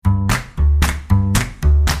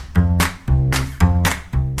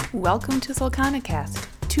Welcome to Solcanicast,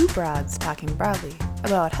 two broads talking broadly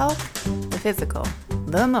about health, the physical,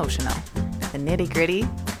 the emotional, the nitty-gritty,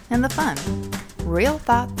 and the fun. Real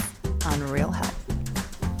thoughts on real health.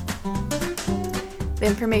 The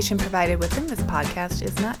information provided within this podcast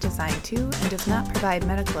is not designed to and does not provide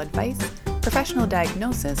medical advice, professional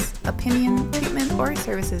diagnosis, opinion, treatment, or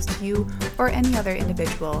services to you or any other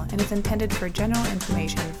individual and is intended for general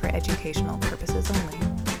information for educational purposes only.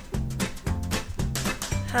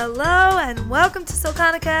 Hello and welcome to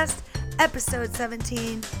Solcanicast, episode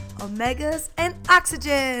 17, Omegas and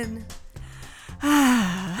Oxygen.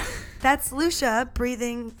 That's Lucia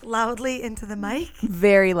breathing loudly into the mic.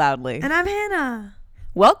 Very loudly. And I'm Hannah.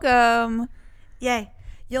 Welcome. Yay.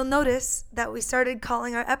 You'll notice that we started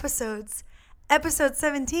calling our episodes episode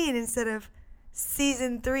 17 instead of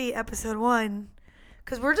season 3, episode 1.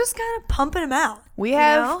 Because we're just kind of pumping them out. We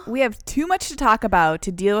have too much to talk about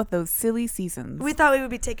to deal with those silly seasons. We thought we would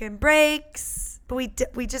be taking breaks, but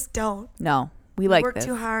we just don't. No, we like work this.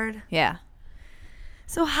 too hard. Yeah.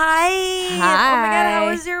 So hi. Oh my God, how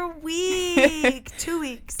was your week? 2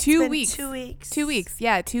 weeks. 2 weeks. 2 weeks. 2 weeks.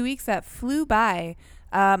 Yeah, 2 weeks that flew by.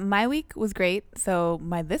 My week was great, so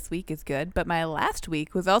my this week is good, but my last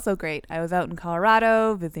week was also great. I was out in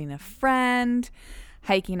Colorado visiting a friend,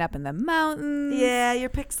 hiking up in the mountains. Yeah, your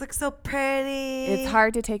pics look so pretty. It's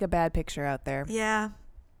hard to take a bad picture out there. Yeah.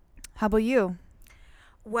 How about you?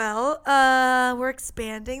 Well, we're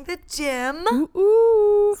expanding the gym.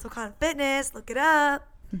 Ooh. Solcana Fitness, look it up.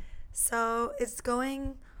 So it's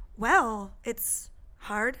going well. It's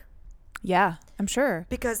hard Yeah, I'm sure.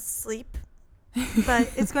 because sleep,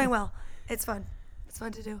 but it's going well. It's fun. It's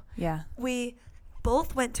fun to do. Yeah, We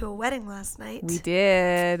both went to a wedding last night. we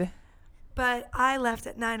did. But I left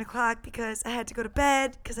at 9 o'clock because I had to go to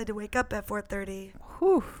bed because I had to wake up at 4:30.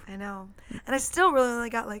 Whew. I know. And I still really only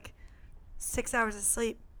got like 6 hours of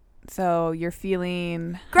sleep. So you're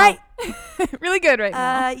feeling Great. really good right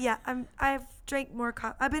now. Yeah, I've drank more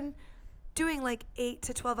coffee. I've been doing like 8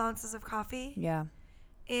 to 12 ounces of coffee Yeah,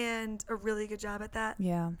 and a really good job at that.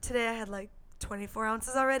 yeah. Today I had like 24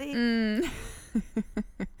 ounces already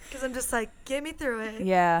because I'm just like, get me through it.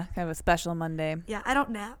 Yeah, kind of a special Monday. Yeah, I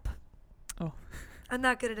don't nap. Oh, I'm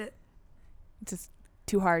not good at it. it's just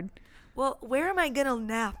too hard. Well, where am I going to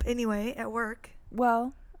nap anyway at work?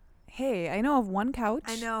 Well, hey, I know of one couch.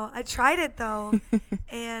 I know. I tried it though,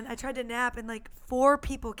 and I tried to nap, and like 4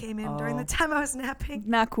 people came in during the Oh. time I was napping.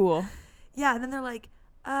 Not cool. Yeah, and then they're like,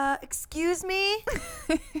 excuse me?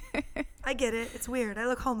 I get it. It's weird. I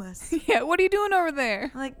look homeless. Yeah, what are you doing over there?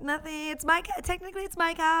 I'm like, nothing. It's my technically it's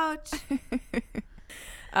my couch.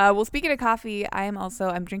 Well, speaking of coffee,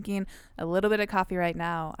 I'm drinking a little bit of coffee right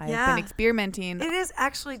now. I've Yeah. been experimenting. It is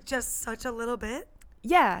actually just such a little bit.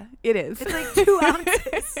 Yeah, it is. It's like 2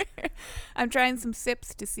 ounces. I'm trying some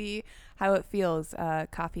sips to see how it feels.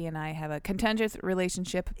 Coffee and I have a contentious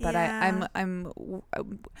relationship, but Yeah.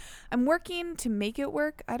 I'm working to make it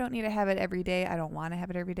work. I don't need to have it every day. I don't want to have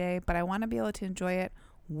it every day, but I want to be able to enjoy it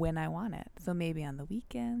when I want it. So maybe on the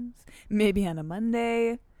weekends, maybe on a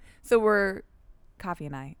Monday. So Coffee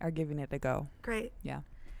and I are giving it a go. Great. Yeah.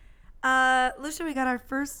 Lucia, we got our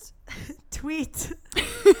first tweet.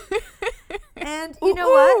 And you know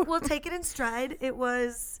what? We'll take it in stride. It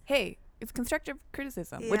was, Hey, it's constructive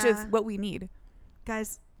criticism, which is Yeah. what we need.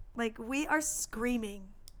 guys, like we are screaming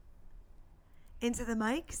into the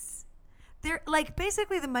mics. They're like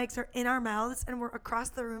basically the mics are in our mouths and we're across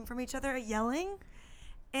the room from each other yelling.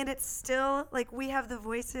 And it's still like we have the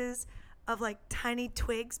voices of like tiny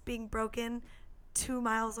twigs being broken 2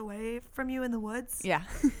 miles away from you in the woods. Yeah.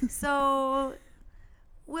 So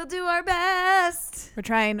we'll do our best. We're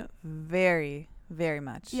trying very, very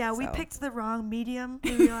much. Yeah, we so. picked the wrong medium.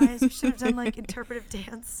 We realized we should have done like interpretive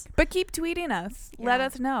dance. But keep tweeting us. Let Yeah.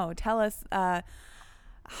 us know. Tell us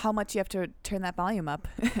how much you have to turn that volume up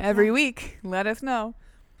every week. Let us know.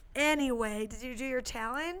 Anyway, did you do your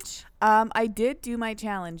challenge? I did do my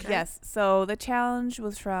challenge, Okay. yes. So the challenge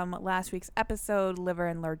was from last week's episode, liver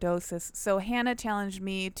and lordosis. So Hannah challenged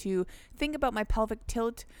me to think about my pelvic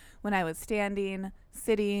tilt when I was standing,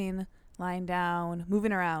 sitting, lying down,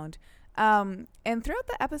 moving around. And throughout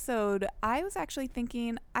the episode, I was actually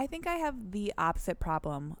thinking, I think I have the opposite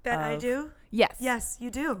problem. That I do? Yes. Yes, you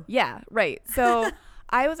do. Yeah, right. So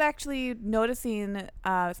I was actually noticing,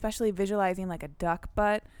 especially visualizing like a duck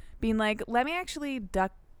butt, being like, let me actually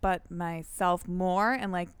duck butt myself more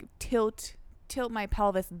and like tilt my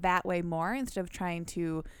pelvis that way more instead of trying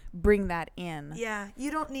to bring that in. Yeah,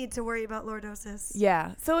 you don't need to worry about lordosis.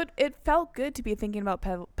 Yeah. So it felt good to be thinking about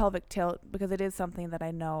pelvic tilt because it is something that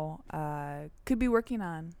I know could be working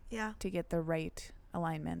on Yeah. to get the right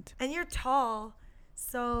alignment. And you're tall,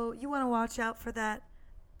 So you want to watch out for that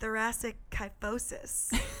thoracic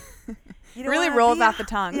kyphosis. You Really wanna rolls be off the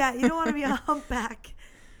tongue. Yeah, you don't want to be a humpback.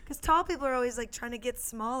 Because tall people are always like trying to get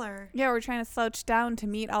smaller. Yeah, we're trying to slouch down to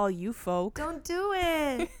meet all you folk. Don't do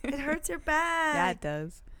it. It hurts your back. Yeah, it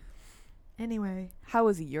does. Anyway. How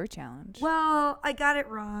was your challenge? Well, I got it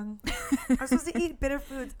wrong. I was supposed to eat bitter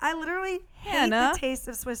foods. I literally hate Hannah. the taste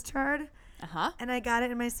of Swiss chard. Uh-huh. And I got it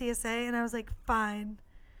in my CSA, and I was like, fine.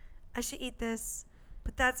 I should eat this.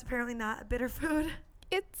 But that's apparently not a bitter food.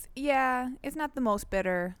 It's not the most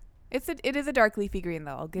bitter. It is a dark leafy green,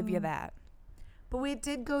 though. I'll give you that. But we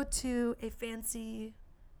did go to a fancy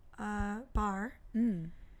bar,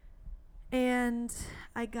 and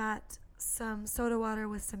I got some soda water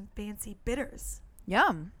with some fancy bitters.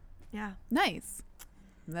 Yum. Yeah. Nice.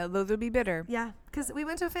 Those would be bitter. Yeah, because we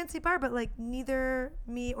went to a fancy bar, but like neither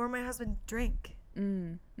me or my husband drink.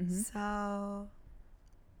 So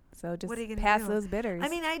just what are you gonna pass do? those bitters. I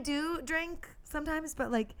mean, I do drink sometimes,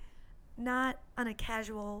 but like not on a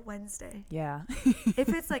casual Wednesday. Yeah. If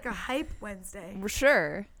it's like a hype Wednesday.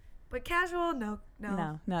 Sure. But casual, no.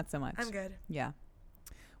 No, not so much. I'm good. Yeah.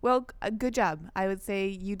 Well, good job. I would say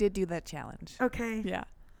you did do that challenge. Okay. Yeah.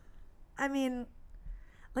 I mean,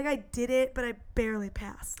 like I did it, but I barely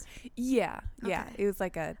passed. Yeah. Yeah. Okay. It was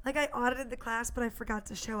like Like I audited the class, but I forgot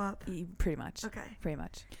to show up. pretty much. Okay. Pretty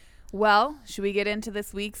much. Well, should we get into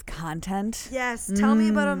this week's content? Yes. Tell me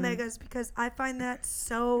about omegas because I find that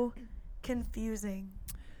so confusing.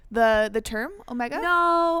 The term omega?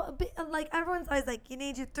 No, like everyone's always like, you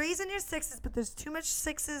need your 3s and your 6s, but there's too much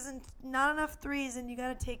 6s and not enough 3s, and you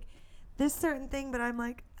got to take this certain thing. But I'm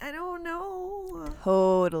like, I don't know.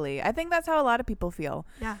 Totally. I think that's how a lot of people feel.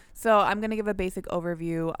 Yeah. So I'm going to give a basic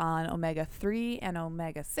overview on omega-3 and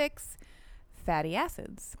omega-6 fatty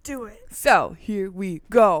acids. Do it. So here we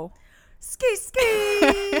go. Ski,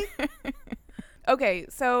 ski. Okay,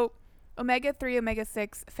 so omega-3,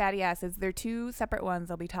 omega-6 fatty acids, they're two separate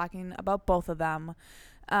ones. I'll be talking about both of them.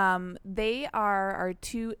 They are our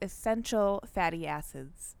two essential fatty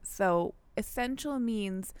acids. So essential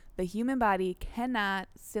means the human body cannot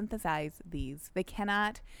synthesize these. They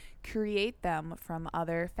cannot create them from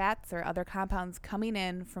other fats or other compounds coming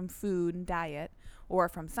in from food and diet or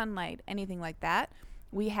from sunlight, anything like that.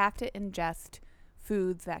 We have to ingest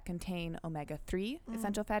foods that contain omega-3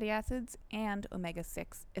 essential fatty acids and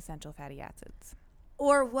omega-6 essential fatty acids.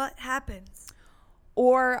 Or what happens?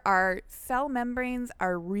 Or our cell membranes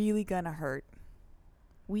are really going to hurt.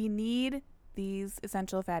 We need these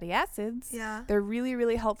essential fatty acids. Yeah. They're really,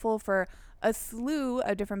 really helpful for a slew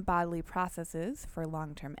of different bodily processes, for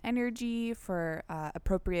long-term energy, for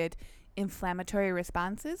appropriate inflammatory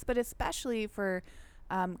responses, but especially for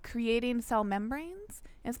creating cell membranes,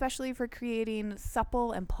 and especially for creating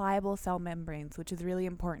supple and pliable cell membranes, which is really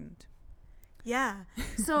important. Yeah.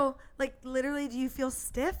 So, like, literally, do you feel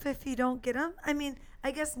stiff if you don't get them? I mean,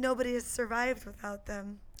 I guess nobody has survived without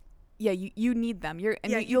them. Yeah, you need them.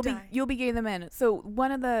 You'll be getting them in. So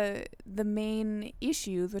one of the main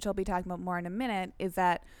issues, which I'll be talking about more in a minute, is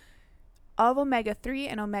that of omega-3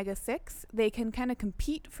 and omega-6, they can kind of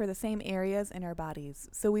compete for the same areas in our bodies.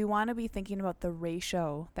 So we want to be thinking about the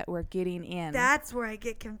ratio that we're getting in. That's where I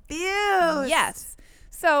get confused. Yes.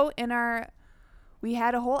 So we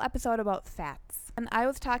had a whole episode about fats, and I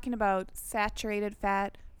was talking about saturated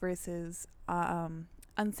fat versus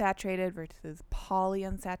unsaturated versus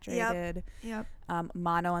polyunsaturated, Yep.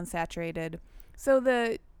 monounsaturated. So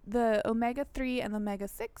the omega-3 and the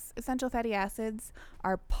omega-6 essential fatty acids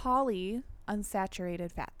are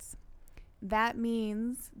polyunsaturated fats. That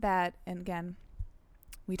means that, and again,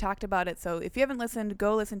 we talked about it. So if you haven't listened,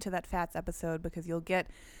 go listen to that fats episode because you'll get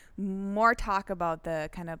more talk about the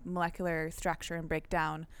kind of molecular structure and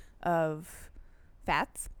breakdown of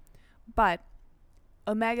fats. But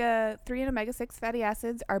omega-3 and omega-6 fatty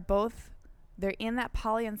acids are they're in that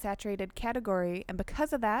polyunsaturated category, and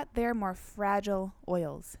because of that, they're more fragile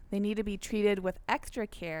oils. They need to be treated with extra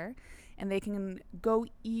care, and they can more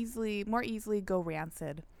easily go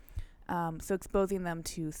rancid. So exposing them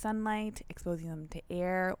to sunlight, exposing them to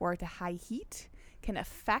air, or to high heat can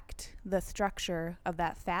affect the structure of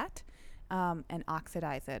that fat and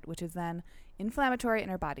oxidize it, which is then inflammatory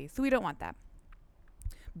in our bodies. So we don't want that.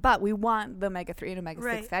 But we want the omega-3 and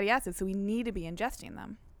omega-6 fatty acids, so we need to be ingesting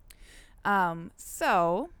them.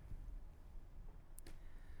 So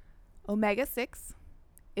omega-6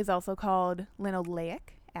 is also called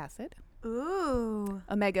linoleic acid. Ooh.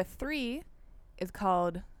 Omega-3 is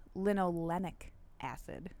called linolenic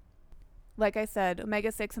acid. Like I said,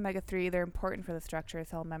 omega-6, omega-3, they're important for the structure of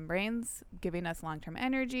cell membranes, giving us long-term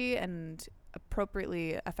energy and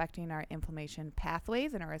appropriately affecting our inflammation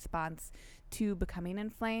pathways and our response to becoming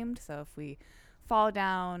inflamed. So if we fall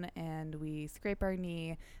down and we scrape our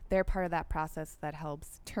knee, they're part of that process that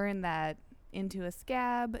helps turn that into a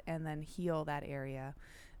scab and then heal that area.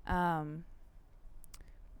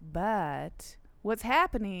 But what's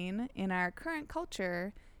happening in our current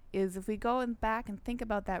culture is, if we go back and think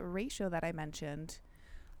about that ratio that I mentioned,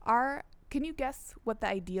 can you guess what the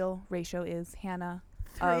ideal ratio is, Hannah?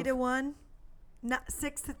 3 to 1, not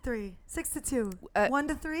 6 to 3, 6 to 2, 1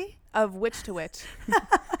 to 3. Of which to which?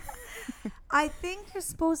 I think you're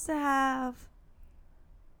supposed to have.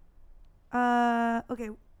 Okay,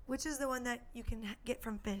 which is the one that you can get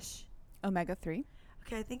from fish? Omega-3.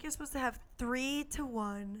 Okay, I think you're supposed to have 3 to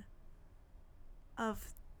 1 of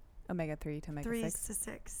Omega-3 to omega-6. 3 to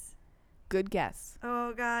 6. Good guess.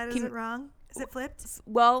 Oh, God. Is it wrong? Is it flipped?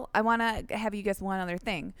 Well, I want to have you guess one other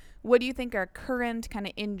thing. What do you think our current kind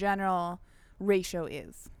of in general ratio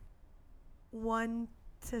is? 1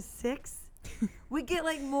 to 6. We get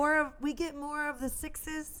more of the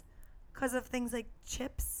 6s because of things like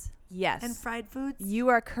chips. Yes. And fried foods. You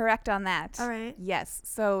are correct on that. All right. Yes.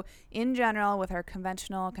 So in general, with our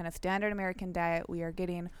conventional kind of standard American diet, we are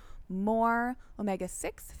getting more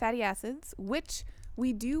omega-6 fatty acids, which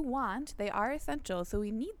we do want. They are essential, so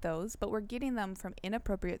we need those, but we're getting them from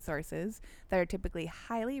inappropriate sources that are typically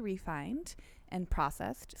highly refined and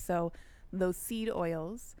processed. So those seed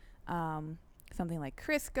oils, something like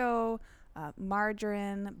Crisco,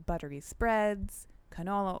 margarine, buttery spreads,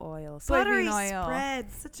 canola oil, soybean oil. Buttery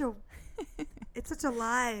spreads, it's such a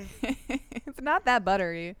lie. It's not that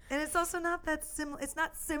buttery. And it's also not that similar. It's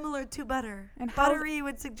not similar to butter. And buttery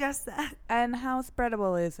would suggest that. And how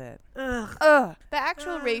spreadable is it? Ugh. The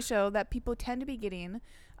actual ratio that people tend to be getting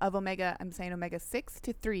of omega-6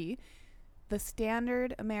 to 3, the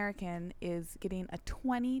standard American is getting a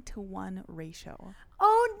 20 to 1 ratio.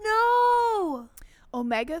 Oh, no.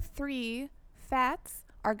 Omega-3 fats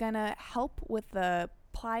are going to help with the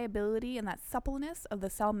pliability and that suppleness of the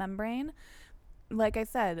cell membrane. Like I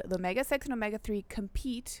said, the omega-6 and omega-3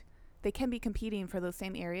 compete. They can be competing for those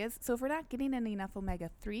same areas. So if we're not getting in enough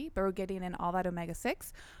omega-3, but we're getting in all that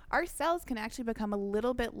omega-6, our cells can actually become a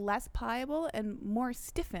little bit less pliable and more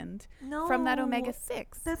stiffened from that omega-6.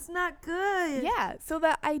 That's not good. Yeah. So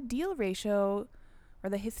the ideal ratio, or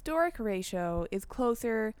the historic ratio, is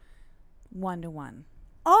closer 1 to 1.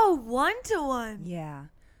 Oh, 1 to 1. Yeah.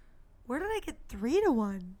 Where did I get 3 to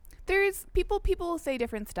 1? There's people say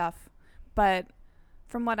different stuff, but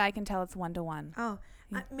from what I can tell, it's 1 to 1. Oh,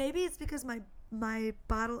 maybe it's because my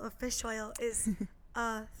bottle of fish oil is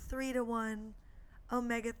a 3 to 1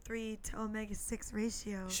 omega-3 to omega-6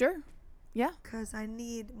 ratio. Sure. Yeah. Because I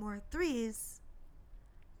need more 3s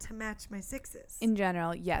to match my 6s. In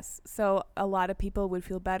general, yes. So a lot of people would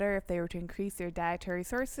feel better if they were to increase their dietary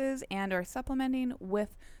sources and or supplementing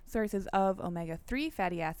with sources of omega-3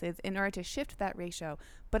 fatty acids in order to shift that ratio.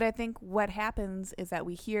 But I think what happens is that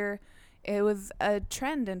we hear it was a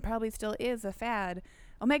trend and probably still is a fad.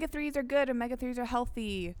 Omega-3s are good. Omega-3s are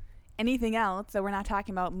healthy. Anything else that we're not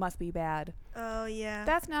talking about must be bad. Oh, yeah.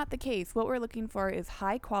 That's not the case. What we're looking for is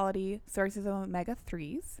high quality sources of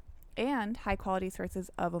omega-3s and high quality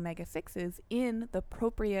sources of omega-6s in the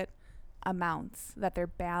appropriate amounts, that they're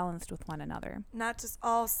balanced with one another. Not just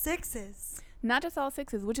all 6s. Not just all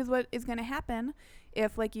 6s, which is what is going to happen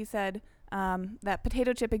if, like you said, that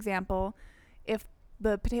potato chip example, if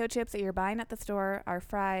the potato chips that you're buying at the store are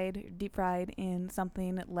deep fried in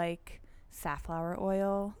something like safflower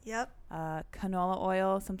oil, canola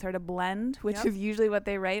oil, some sort of blend, which is usually what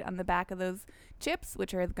they write on the back of those chips,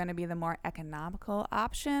 which are going to be the more economical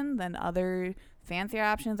option than other fancier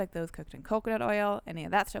options like those cooked in coconut oil, any of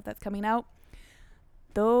that stuff that's coming out.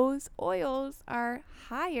 Those oils are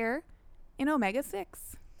higher in omega-6.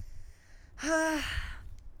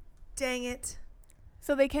 Dang it.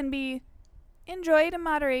 So they can be enjoyed in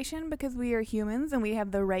moderation because we are humans and we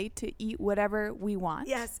have the right to eat whatever we want.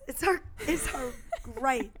 Yes, it's our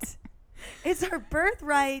right. It's our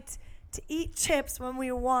birthright to eat chips when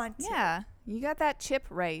we want to. Yeah, you got that chip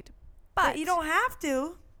right. But you don't have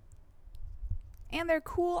to. And there are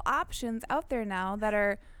cool options out there now that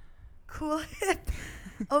are cool hip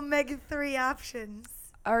omega-3 options.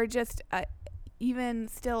 Are just even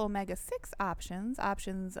still omega-6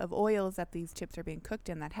 options of oils that these chips are being cooked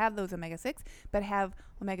in that have those omega-6, but have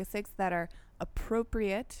omega-6 that are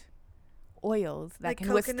appropriate oils that like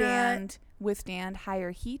can withstand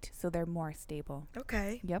higher heat, so they're more stable.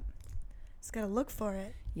 Okay. Yep. Just got to look for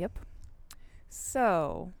it. Yep.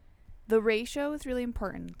 So the ratio is really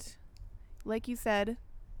important. Like you said,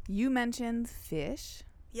 you mentioned fish.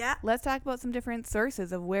 Yeah. Let's talk about some different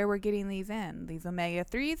sources of where we're getting these in. These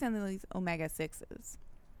omega-3s and these omega-6s.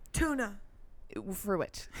 Tuna. For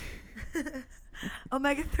which?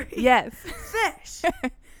 Omega-3. Yes. Fish.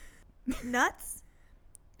 Nuts.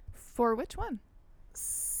 For which one?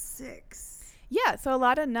 6. Yeah, so a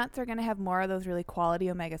lot of nuts are going to have more of those really quality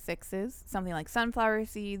omega-6s. Something like sunflower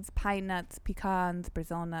seeds, pine nuts, pecans,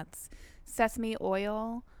 Brazil nuts, sesame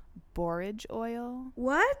oil, borage oil.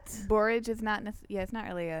 What? Borage is not, it's not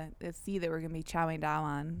really a seed that we're going to be chowing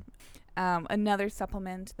down on. Another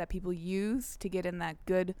supplement that people use to get in that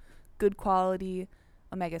good quality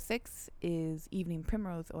omega-6 is evening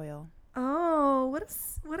primrose oil. Oh, what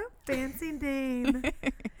a fancy name.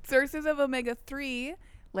 Sources of omega-3,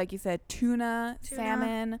 like you said, tuna,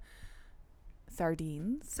 salmon,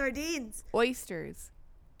 sardines, oysters.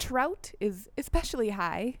 Trout is especially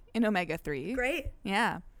high in omega-3. Great.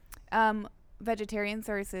 Yeah. Vegetarian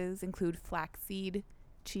sources include flaxseed,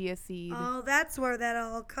 chia seed. Oh, that's where that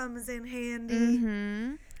all comes in handy.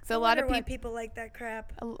 Mm-hmm. So I a lot of people like that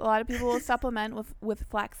crap. A lot of people will supplement with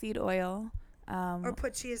flaxseed oil. Or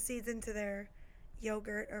put chia seeds into their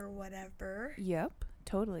yogurt or whatever. Yep,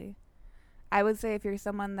 totally. I would say if you're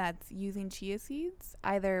someone that's using chia seeds,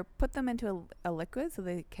 either put them into a liquid so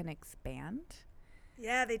they can expand.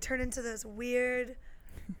 Yeah, they turn into those weird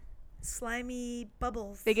slimy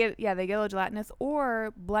bubbles. They get a little gelatinous,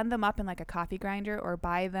 or blend them up in like a coffee grinder, or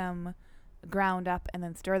buy them ground up and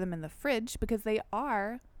then store them in the fridge, because they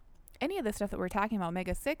are, any of the stuff that we're talking about,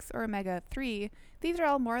 omega-6 or omega-3, these are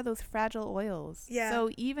all more of those fragile oils. Yeah. So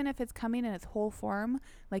even if it's coming in its whole form,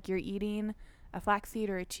 like you're eating a flaxseed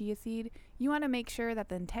or a chia seed, you want to make sure that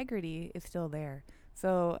the integrity is still there.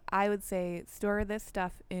 So I would say store this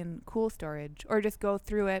stuff in cool storage, or just go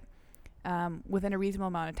through it within a reasonable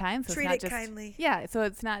amount of time. So treat it's not it just kindly. Yeah, so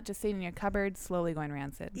it's not just sitting in your cupboard slowly going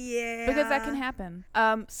rancid. Yeah. Because that can happen.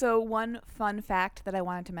 So one fun fact that I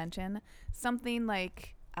wanted to mention, something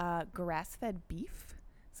like grass-fed beef.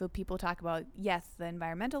 So people talk about, yes, the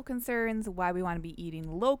environmental concerns, why we want to be eating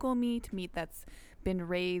local meat that's been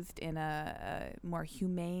raised in a more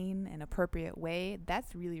humane and appropriate way.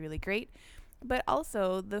 That's really, really great. But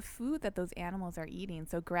also the food that those animals are eating,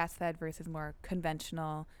 so grass-fed versus more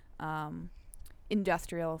conventional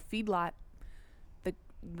industrial feedlot,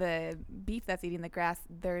 the beef that's eating the grass,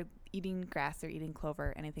 they're eating grass, they're eating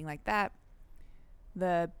clover, anything like that.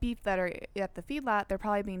 The beef that are at the feedlot, they're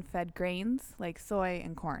probably being fed grains like soy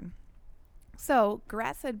and corn. So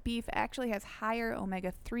grass-fed beef actually has higher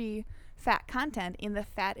omega-3 fat content in the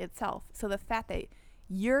fat itself. So the fat that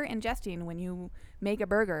you're ingesting when you make a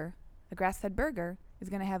burger, a grass-fed burger, is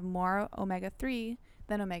going to have more omega-3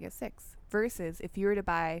 than omega-6, versus if you were to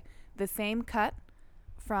buy the same cut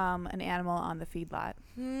from an animal on the feedlot.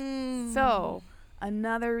 So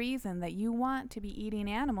another reason that you want to be eating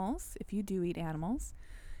animals, if you do eat animals,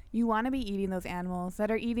 you want to be eating those animals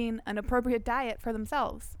that are eating an appropriate diet for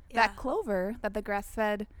themselves. Yeah. That clover that the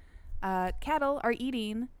grass-fed cattle are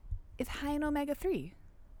eating is high in omega-3.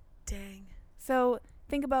 Dang. So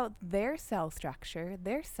think about their cell structure,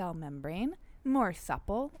 their cell membrane, more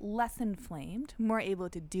supple, less inflamed, more able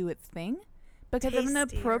to do its thing because of an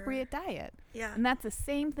appropriate diet. Yeah. And that's the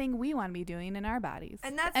same thing we want to be doing in our bodies.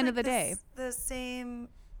 And that's end like of the day. The same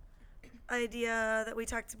idea that we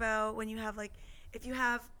talked about when you have, like, if you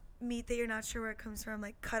have meat that you're not sure where it comes from,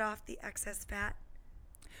 like, cut off the excess fat.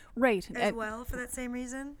 Right. As well, for that same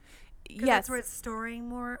reason. Because Yes. that's where it's storing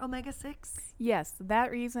more omega-6. Yes,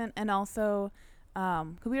 that reason, and also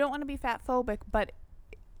because we don't want to be fat phobic, but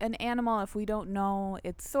an animal, if we don't know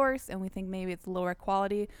its source and we think maybe it's lower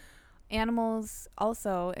quality, animals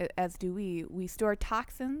also, as do we store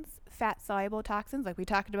toxins, fat soluble toxins, like we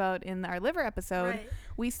talked about in our liver episode. Right.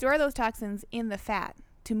 We store those toxins in the fat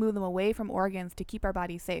to move them away from organs to keep our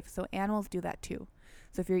body safe. So animals do that too.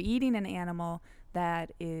 So if you're eating an animal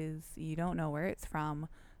that is, you don't know where it's from,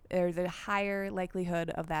 there's a higher likelihood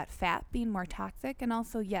of that fat being more toxic, and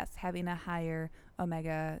also, yes, having a higher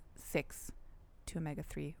omega-6 to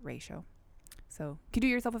omega-3 ratio. So could you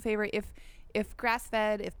do yourself a favor, if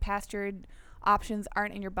grass-fed, if pastured options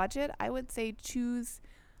aren't in your budget, I would say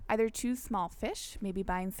either choose small fish, maybe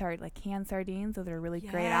buying like canned sardines, those are a really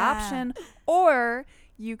great option, or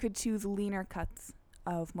you could choose leaner cuts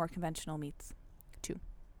of more conventional meats too.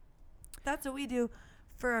 That's what we do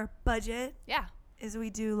for our budget. Yeah. Is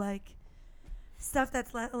we do, like, stuff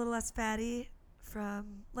that's a little less fatty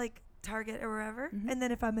from, like, Target or wherever. Mm-hmm. And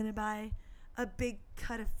then if I'm going to buy a big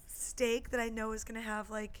cut of steak that I know is going to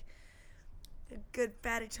have, like, a good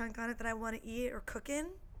fatty chunk on it that I want to eat or cook in,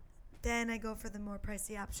 then I go for the more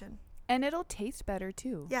pricey option. And it'll taste better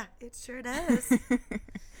too. Yeah, it sure does.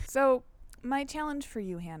 So my challenge for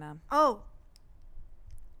you, Hannah. Oh,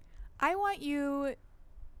 I want you.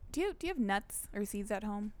 Do you have nuts or seeds at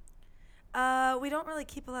home? we don't really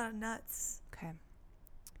keep a lot of nuts. Okay.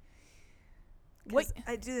 'Cause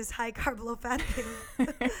I do this high carb, low fat thing.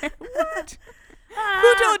 What?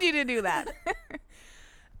 Who told you to do that?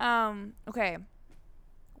 Okay.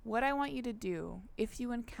 What I want you to do, if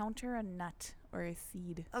you encounter a nut or a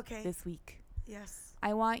seed Okay. this week, Yes.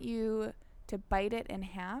 I want you to bite it in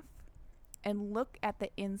half and look at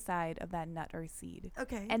the inside of that nut or seed.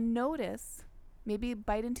 Okay. And notice, maybe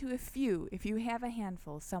bite into a few if you have a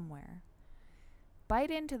handful somewhere. Bite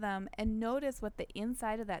into them and notice what the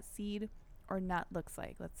inside of that seed or nut looks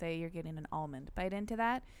like. Let's say you're getting an almond. Bite into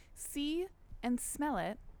that, see and smell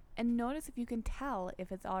it, and notice if you can tell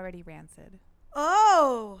if it's already rancid.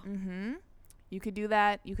 Oh, Mm-hmm. You could do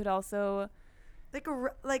that. You could also like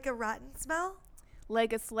a rotten smell.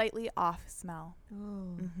 like a slightly off smell.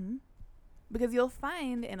 Oh. Mm-hmm. Because you'll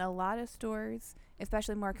find in a lot of stores,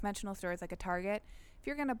 especially more conventional stores like a Target, if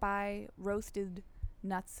you're going to buy roasted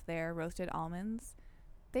nuts there, roasted almonds,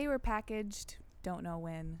 they were packaged, don't know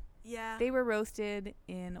when. Yeah. They were roasted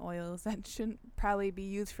in oils that shouldn't probably be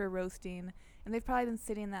used for roasting, and they've probably been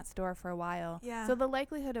sitting in that store for a while. Yeah. So the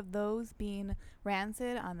likelihood of those being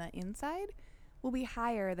rancid on the inside will be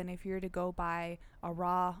higher than if you were to go buy a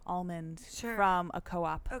raw almond Sure. from a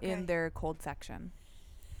co-op Okay. in their cold section.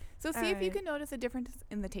 So see All if you right. can notice a difference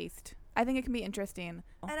in the taste. I think it can be interesting.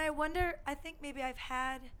 And I think maybe I've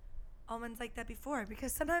had almonds like that before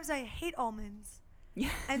because sometimes I hate almonds Yeah.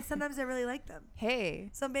 and sometimes I really like them. Hey.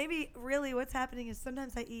 So maybe really what's happening is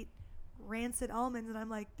sometimes I eat rancid almonds and I'm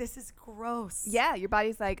like, this is gross. Yeah, your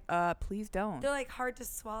body's like, please don't. They're like hard to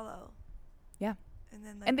swallow. Yeah. And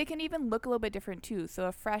then like, And they can even look a little bit different too. So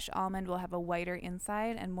a fresh almond will have a whiter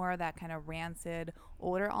inside, and more of that kind of rancid,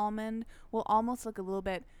 older almond will almost look a little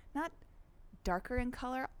bit, not darker in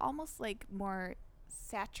color, almost like more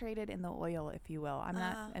saturated in the oil, if you will. I'm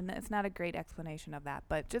not, and it's not a great explanation of that,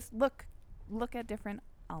 but just look at different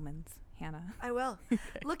almonds, Hannah. I will.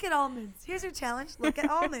 Look at almonds. Here's your challenge. Look at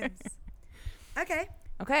almonds. Okay.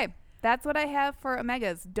 Okay, that's what I have for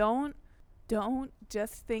omegas. Don't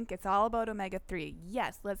just think it's all about omega-3.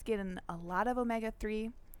 Yes, let's get in a lot of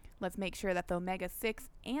omega-3. Let's make sure that the omega-6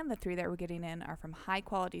 and the 3 that we're getting in are from high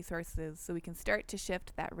quality sources so we can start to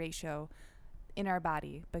shift that ratio in our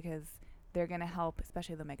body, because they're going to help,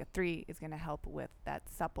 especially the omega-3 is going to help with that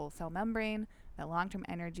supple cell membrane, that long-term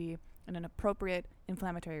energy, and an appropriate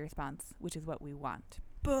inflammatory response, which is what we want.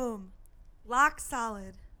 Boom. Lock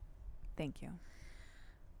solid. Thank you.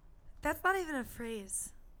 That's not even a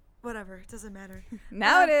phrase. Whatever. It doesn't matter.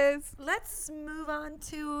 Now it is. Let's move on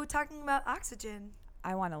to talking about oxygen.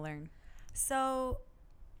 I want to learn. So,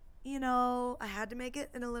 I had to make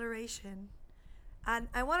it an alliteration. And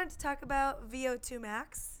I wanted to talk about VO2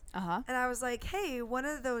 max. Uh-huh. And I was like, hey, one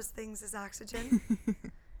of those things is oxygen.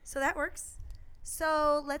 So that works.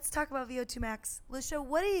 So let's talk about VO2 max. Lisha,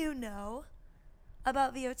 what do you know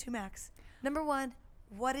about VO2 max? Number one,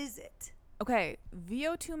 what is it? Okay,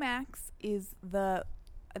 VO2 max is the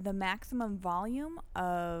maximum volume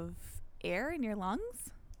of air in your lungs?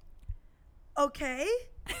 Okay.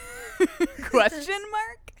 Question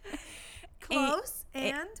mark? Close.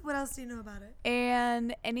 And what else do you know about it?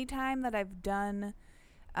 And anytime that I've done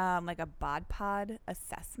like a BOD-POD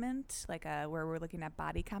assessment, like where we're looking at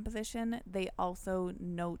body composition, they also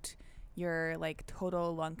note your like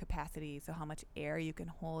total lung capacity, so how much air you can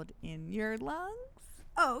hold in your lungs.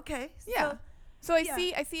 Oh, okay. Yeah. So yeah.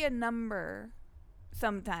 I see a number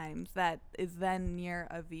sometimes that is then near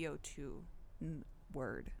a VO2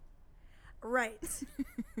 word. Right.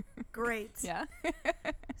 Great. Yeah.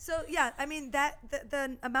 So, yeah, I mean, that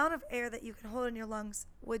the amount of air that you can hold in your lungs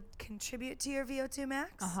would contribute to your VO2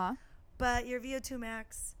 max. Uh-huh. But your VO2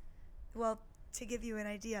 max, well, to give you an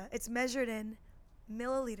idea, it's measured in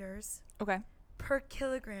milliliters Okay. per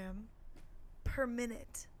kilogram per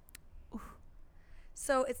minute. Oof.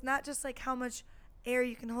 So it's not just like how much air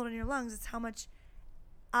you can hold in your lungs, it's how much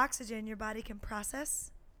oxygen your body can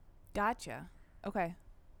process Gotcha. Okay.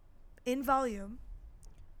 in volume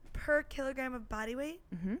per kilogram of body weight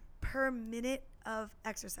Mm-hmm. per minute of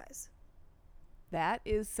exercise. That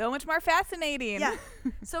is so much more fascinating. Yeah.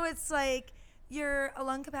 So it's like your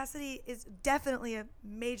lung capacity is definitely a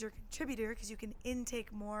major contributor because you can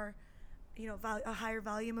intake more, a higher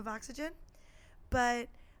volume of oxygen. But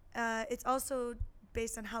it's also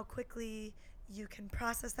based on how quickly you can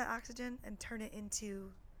process that oxygen and turn it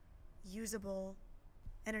into usable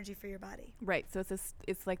energy for your body. Right. So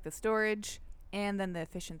it's like the storage and then the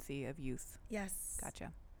efficiency of use. Yes.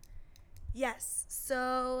 Gotcha. Yes.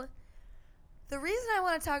 So The reason I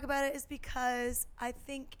want to talk about it is because I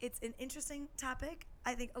think it's an interesting topic.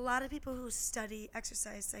 I think a lot of people who study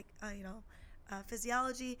exercise, like,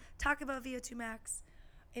 physiology, talk about VO2 max.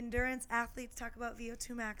 Endurance athletes talk about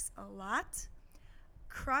VO2 max a lot.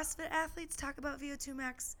 CrossFit athletes talk about VO2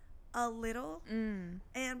 max a little.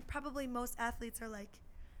 And probably most athletes are like,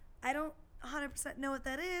 I don't 100% know what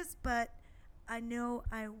that is, but I know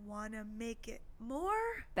I want to make it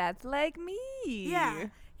more. That's like me. Yeah.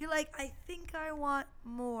 You're like, I think I want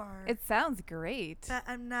more. It sounds great. But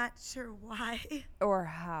I'm not sure why. Or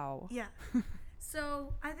how. Yeah.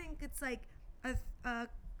 So I think it's like a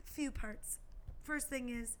few parts. First thing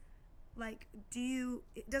is, like,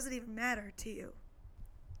 does it even matter to you?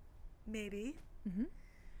 Maybe. Mm-hmm.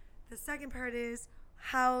 The second part is,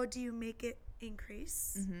 how do you make it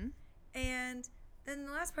increase? Mm-hmm. And then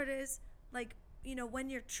the last part is, like, when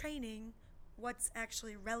you're training, what's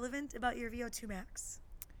actually relevant about your VO2 max?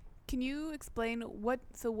 Can you explain what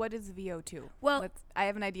is VO2? Well, I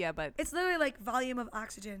have an idea, but it's literally like volume of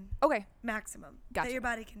oxygen okay. maximum Gotcha. that your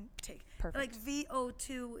body can take. Perfect. Like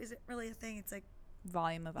VO2 isn't really a thing. It's like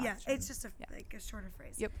volume of oxygen. Yeah, it's just like a shorter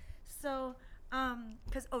phrase. Yep. So,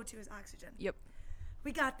 because O2 is oxygen. Yep.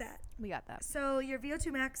 We got that. So your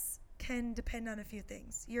VO2 max can depend on a few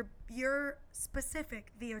things. Your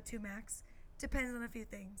specific VO2 max depends on a few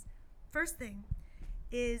things. First thing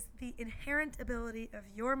is the inherent ability of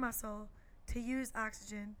your muscle to use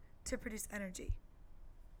oxygen to produce energy.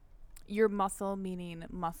 Your muscle, meaning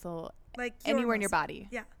muscle Like anywhere in your body.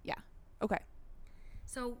 Yeah. Yeah. Okay.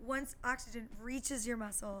 So once oxygen reaches your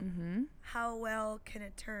muscle, how well can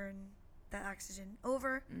it turn that oxygen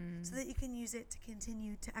over so that you can use it to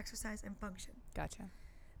continue to exercise and function? Gotcha.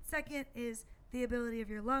 Second is the ability of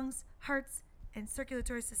your lungs, hearts, and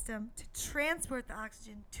circulatory system to transport the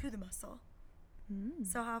oxygen to the muscle.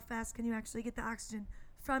 So how fast can you actually get the oxygen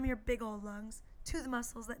from your big old lungs to the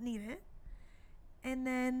muscles that need it? And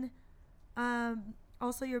then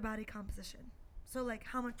also your body composition. So like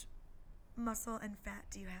how much muscle and fat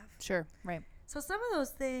do you have? Sure, right. So some of those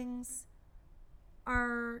things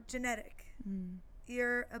are genetic.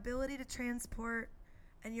 Your ability to transport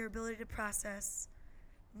and your ability to process,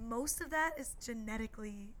 most of that is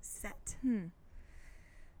genetically set.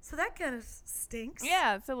 So that kind of stinks.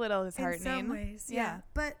 Yeah, it's a little disheartening. In some ways, yeah.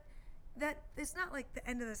 But that it's not like the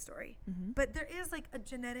end of the story. But there is like a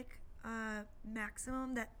genetic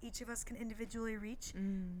maximum that each of us can individually reach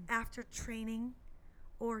after training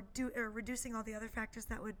or reducing all the other factors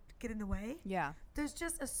that would get in the way. Yeah. There's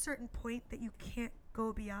just a certain point that you can't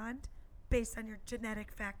go beyond based on your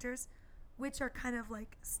genetic factors, which are kind of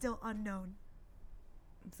like still unknown.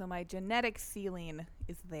 So my genetic ceiling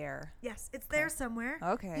is there. Yes, it's there somewhere.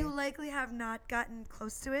 Okay. You likely have not gotten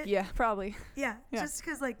close to it. Yeah, probably. Yeah, just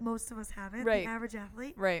because like most of us haven't. Right. The average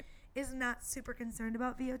athlete is not super concerned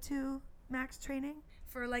about VO2 max training.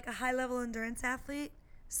 For like a high level endurance athlete,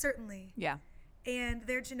 certainly. Yeah. And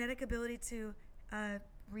their genetic ability to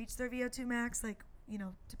reach their VO2 max, like,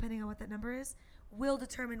 depending on what that number is, will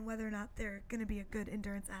determine whether or not they're going to be a good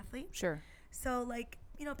endurance athlete. Sure. So like,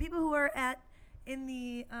 people who are in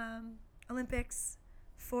the Olympics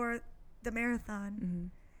for the marathon,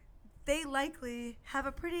 they likely have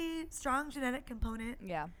a pretty strong genetic component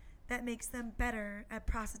that makes them better at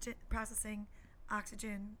processing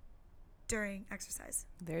oxygen during exercise.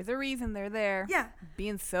 There's a reason they're there. Yeah.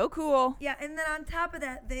 Being so cool. Yeah, and then on top of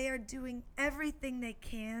that, they are doing everything they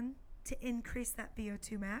can to increase that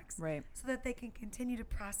VO2 max. Right. So that they can continue to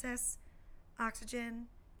process oxygen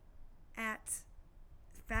at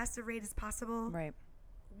fast a rate as possible. Right.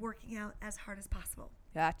 Working out as hard as possible.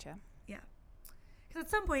 Gotcha. Yeah. Because at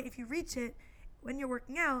some point, if you reach it, when you're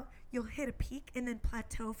working out, you'll hit a peak and then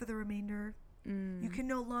plateau for the remainder. You can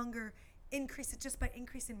no longer increase it just by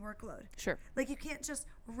increasing workload. Sure. Like you can't just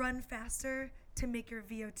run faster to make your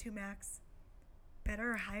VO2 max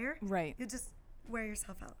better or higher. Right. You'll just wear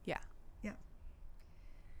yourself out. Yeah. Yeah.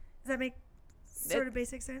 Does that make sort of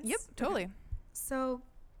basic sense? Yep, totally. Okay. So,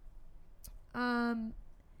 and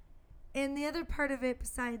the other part of it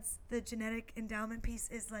besides the genetic endowment piece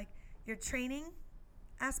is like your training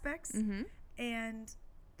aspects and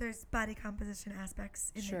there's body composition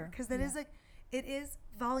aspects in there. Because that is like, it is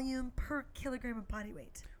volume per kilogram of body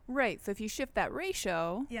weight. Right. So if you shift that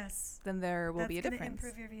ratio, then there will be a difference.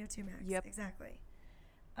 That's going to improve your VO2 max. Yep. Exactly.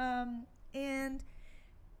 And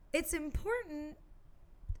it's important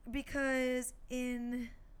because in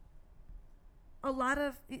a lot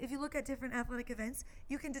of, if you look at different athletic events,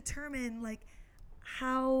 you can determine like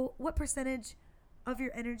what percentage of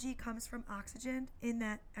your energy comes from oxygen in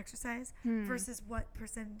that exercise versus what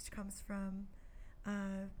percentage comes from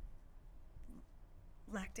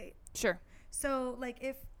lactate. Sure. So like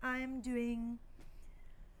if I'm doing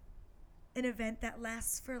an event that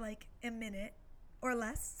lasts for like a minute or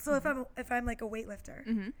less. So if I'm like a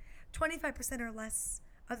weightlifter, 25% or less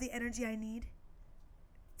of the energy I need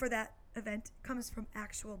for that event comes from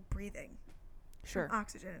actual breathing. Sure. From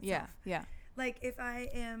oxygen itself. Yeah. Yeah. Like if I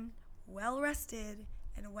am well rested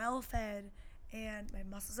and well fed and my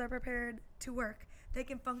muscles are prepared to work, they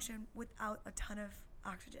can function without a ton of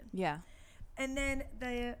oxygen. Yeah. And then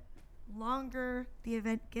the longer the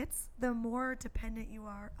event gets, the more dependent you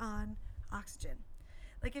are on oxygen.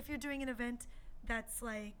 Like if you're doing an event that's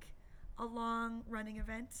like a long running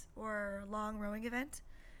event or long rowing event,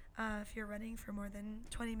 if you're running for more than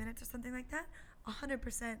 20 minutes or something like that,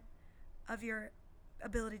 100% of your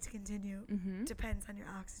ability to continue depends on your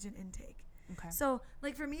oxygen intake. Okay. So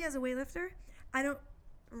like for me as a weightlifter, I don't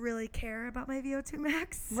really care about my VO2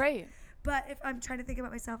 max. Right. But if I'm trying to think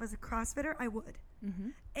about myself as a CrossFitter, I would.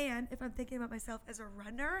 And if I'm thinking about myself as a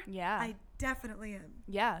runner, I definitely am.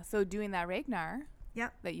 Yeah. So doing that Ragnar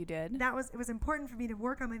that you did. It was important for me to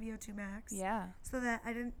work on my VO2 max. Yeah. So that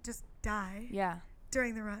I didn't just die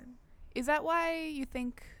during the run. Is that why you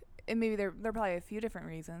think, and maybe there are probably a few different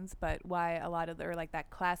reasons, but why a lot of or like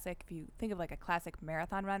that classic, if you think of like a classic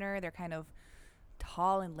marathon runner, they're kind of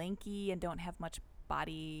tall and lanky and don't have much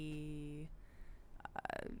body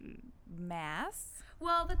mass?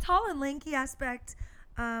 Well, the tall and lanky aspect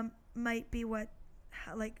might be what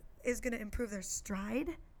is going to improve their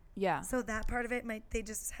stride. Yeah. So that part of it they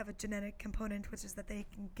just have a genetic component, which is that they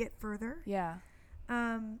can get further. Yeah.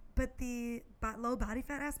 But the low body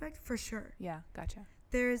fat aspect, for sure. Yeah, gotcha.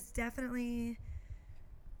 There's definitely,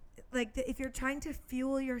 if you're trying to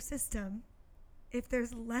fuel your system, if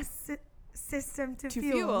there's less system to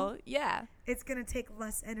fuel, it's going to take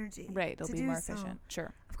less energy. Right, it'll be more efficient.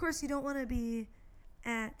 Sure. Of course, you don't want to be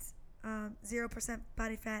at 0%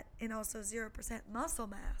 body fat and also 0% muscle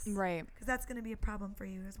mass. Right. Because that's going to be a problem for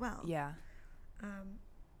you as well. Yeah.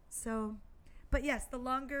 But yes, the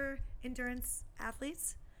longer endurance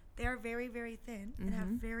athletes, they are very, very thin and have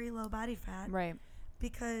very low body fat. Right.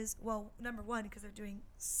 Because, well, number one, because they're doing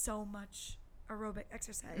so much aerobic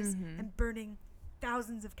exercise and burning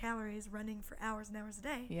thousands of calories running for hours and hours a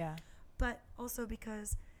day. Yeah. But also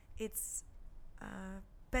because it's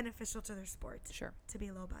beneficial to their sport to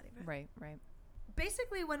be low body fat. Right, right.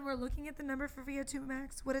 Basically, when we're looking at the number for VO2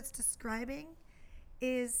 max, what it's describing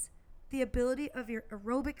is the ability of your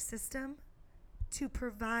aerobic system to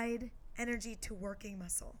provide energy to working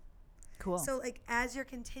muscle. Cool. So, like, as you're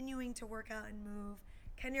continuing to work out and move,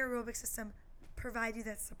 can your aerobic system provide you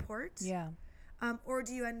that support? Yeah. Or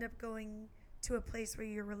do you end up going to a place where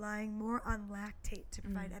you're relying more on lactate to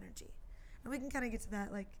provide energy? And we can kind of get to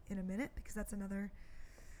that, like, in a minute, because that's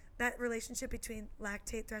that relationship between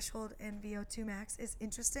lactate threshold and VO2 max is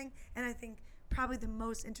interesting, and I think probably the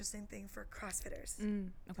most interesting thing for CrossFitters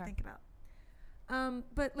to think about.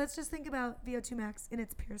 But let's just think about VO2 max in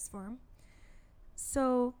its purest form.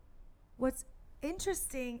 So what's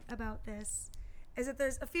interesting about this is that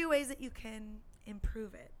there's a few ways that you can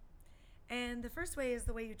improve it. And the first way is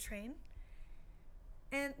the way you train.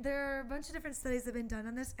 And there are a bunch of different studies that have been done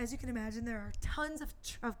on this. As you can imagine, there are tons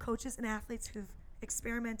of coaches and athletes who've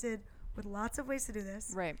experimented with lots of ways to do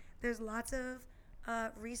this. Right. There's lots of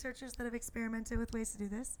researchers that have experimented with ways to do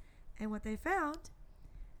this. And what they found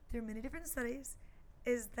through many different studies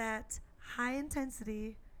is that high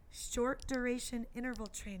intensity, short duration interval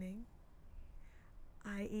training,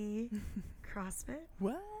 i.e. CrossFit,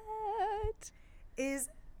 is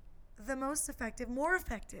the most effective, more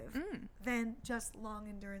effective than just long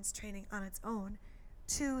endurance training on its own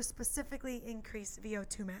to specifically increase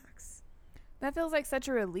VO2 max. That feels like such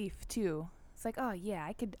a relief too. It's like, oh yeah,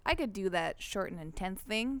 I could do that short and intense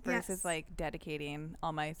thing versus like dedicating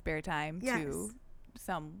all my spare time to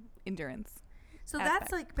some endurance. So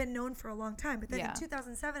that's like been known for a long time. But then in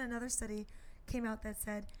 2007, another study came out that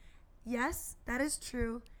said, yes, that is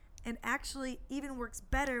true, and actually even works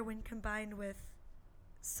better when combined with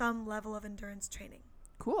some level of endurance training.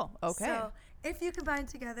 Cool. Okay. So if you combine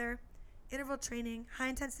together interval training, high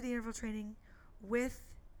intensity interval training with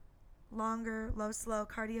longer, low, slow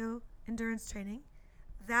cardio endurance training,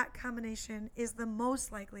 that combination is the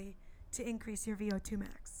most likely to increase your VO2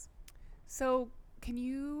 max. So can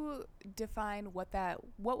you define what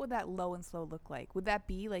would that low and slow look like? Would that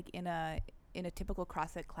be like in a typical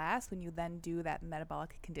CrossFit class when you then do that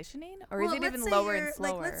metabolic conditioning, or is it even lower and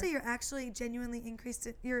slower? Like, let's say you're actually genuinely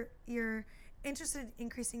you're interested in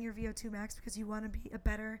increasing your VO2 max because you want to be a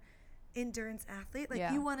better endurance athlete.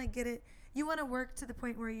 Like you want to get it, you want to work to the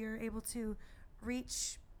point where you're able to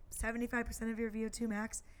reach 75% of your VO2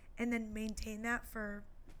 max and then maintain that for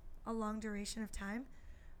a long duration of time,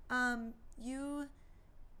 you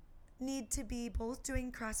need to be both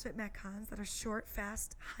doing CrossFit Metcons that are short,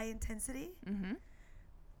 fast, high intensity,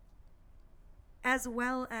 as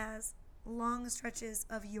well as long stretches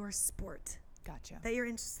of your sport Gotcha. that you're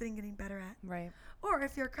interested in getting better at. Right. Or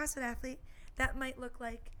if you're a CrossFit athlete, that might look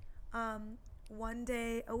like 1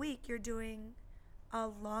 day a week you're doing a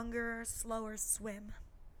longer, slower swim.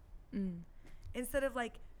 Instead of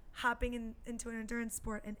like hopping into an endurance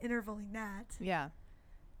sport and intervaling that, Yeah.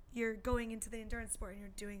 you're going into the endurance sport and you're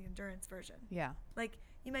doing endurance version. Yeah. Like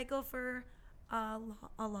you might go for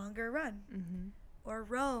a longer run or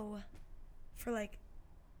row for like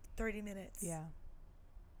 30 minutes. Yeah.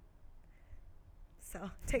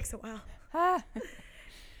 So it takes a while. Ah.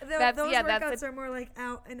 Those That's workouts are more like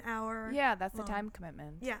an hour. Yeah, that's long. the time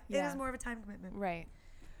commitment. Yeah, it is more of a time commitment. Right.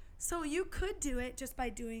 So you could do it just by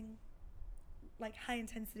doing like high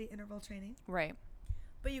intensity interval training. Right.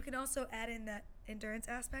 But you can also add in that endurance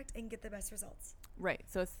aspect and get the best results. Right.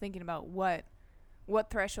 So it's thinking about what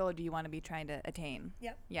threshold do you want to be trying to attain?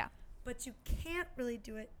 Yep. Yeah. But you can't really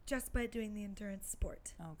do it just by doing the endurance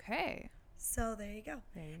sport. Okay. So there you go.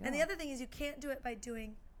 There you go. And the other thing is you can't do it by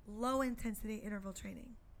doing low intensity interval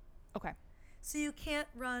training. Okay. So you can't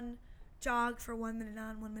jog for 1 minute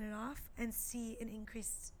on, 1 minute off and see an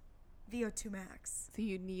increased VO2 max. So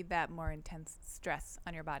you need that more intense stress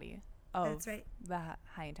on your body of That's right. the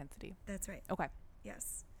high intensity. That's right. Okay.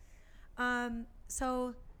 Yes.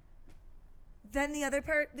 So then the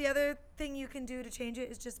other thing you can do to change it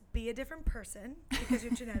is just be a different person because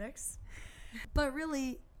your genetics. But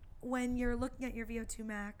really, when you're looking at your VO2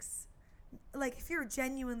 max, like if you're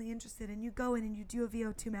genuinely interested and you go in and you do a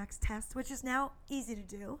VO2 max test, which is now easy to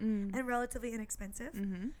do and relatively inexpensive,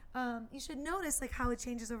 you should notice like how it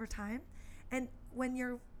changes over time. And when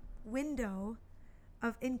your window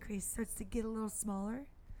of increase starts to get a little smaller,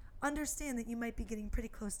 understand that you might be getting pretty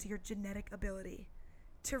close to your genetic ability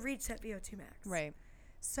to reach that VO2 max. Right.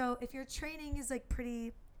 So if your training is like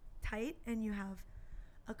pretty tight and you have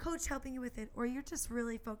a coach helping you with it, or you're just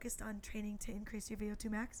really focused on training to increase your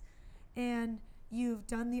VO2 max and you've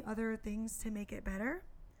done the other things to make it better,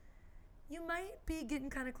 you might be getting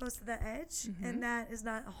kind of close to the edge, and that is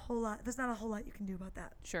not a whole lot. There's not a whole lot you can do about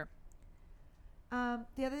that. Sure.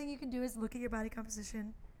 The other thing you can do is look at your body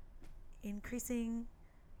composition. Increasing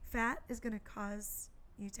fat is going to cause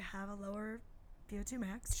you to have a lower VO2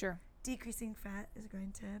 max. Sure. Decreasing fat is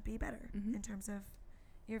going to be better in terms of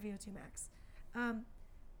your VO2 max.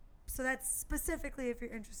 So that's specifically if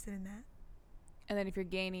you're interested in that. And then if you're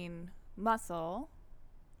gaining muscle.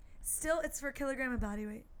 Still, it's for kilogram of body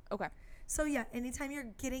weight. Okay. So yeah, anytime you're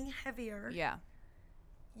getting heavier, Yeah.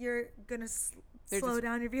 you're going to slow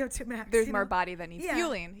down your VO2 max. There's more body that needs Yeah.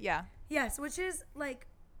 fueling. Yeah. Yes, which is like,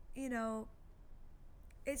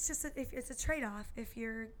 it's just it's a trade-off. If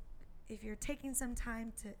you're taking some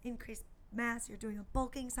time to increase mass, you're doing a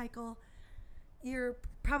bulking cycle, you're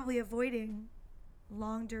probably avoiding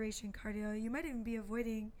long duration cardio. You might even be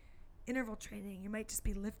avoiding interval training. You might just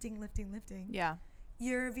be lifting. Yeah.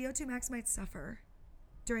 Your VO2 max might suffer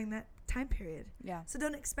during that time period. Yeah. So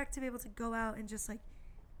don't expect to be able to go out and just like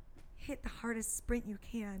hit the hardest sprint you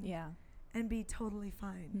can Yeah. and be totally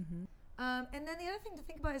fine. And then the other thing to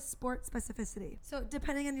think about is sport specificity. So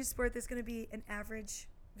depending on your sport, there's going to be an average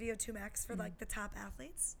VO2 max for like the top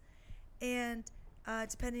athletes. And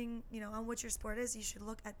depending, on what your sport is, you should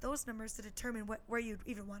look at those numbers to determine where you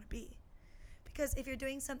even want to be. Because if you're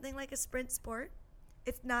doing something like a sprint sport,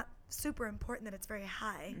 it's not super important that it's very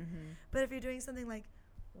high. But if you're doing something like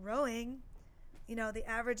rowing, the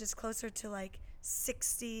average is closer to like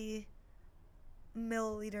 60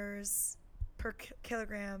 milliliters per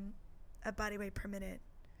kilogram of body weight per minute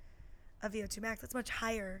of VO2 max. That's much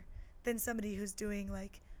higher than somebody who's doing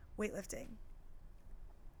like weightlifting.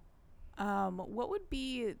 What would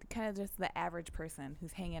be kind of just the average person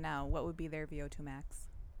who's hanging out? What would be their VO2 max?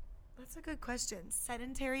 That's a good question.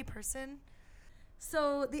 Sedentary person.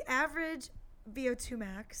 So the average VO2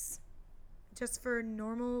 max, just for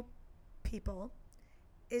normal people,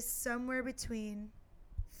 is somewhere between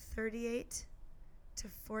 38 to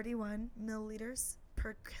 41 milliliters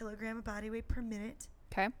per kilogram of body weight per minute.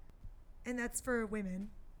 Okay. And that's for women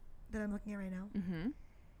that I'm looking at right now.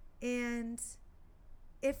 And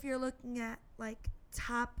if you're looking at like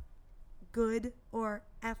top good or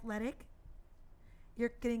athletic,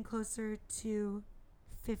 you're getting closer to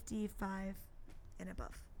 55 and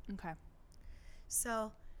above. Okay.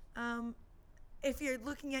 So if you're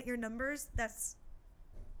looking at your numbers, that's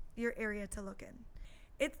your area to look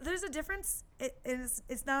in. There's a difference.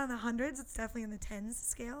 It's not in the hundreds. It's definitely in the tens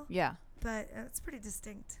scale. Yeah. But it's pretty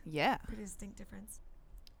distinct. Yeah. Pretty distinct difference.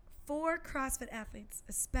 for CrossFit athletes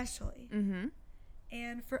especially, Mm-hmm.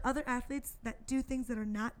 and for other athletes that do things that are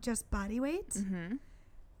not just body weight, Mm-hmm.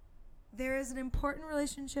 there is an important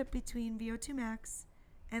relationship between VO2 max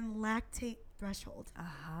and lactate threshold.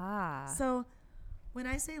 Aha. So when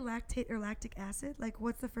I say lactate or lactic acid, like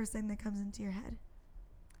what's the first thing that comes into your head?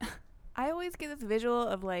 I always get this visual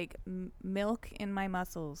of like milk in my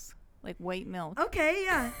muscles, like white milk. Okay,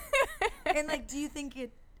 yeah. And like, do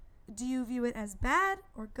you view it as bad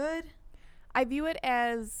or good? I view it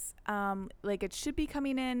as like it should be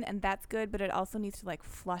coming in, and that's good, but it also needs to like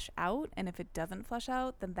flush out. And if it doesn't flush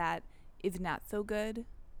out, then that is not so good.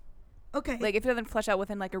 Okay. Like if it doesn't flush out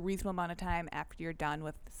within like a reasonable amount of time after you're done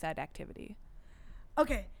with said activity.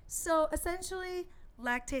 Okay. So essentially,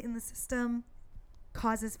 lactate in the system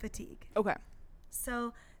causes fatigue. Okay.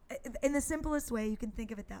 So in the simplest way, you can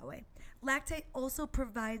think of it that way. Lactate also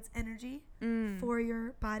provides energy for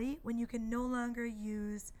your body when you can no longer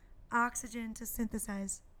use oxygen to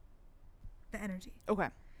synthesize the energy. Okay.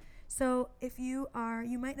 So if you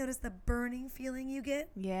might notice the burning feeling you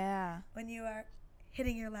get Yeah. when you are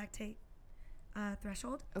hitting your lactate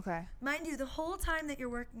threshold. Okay. Mind you, the whole time that you're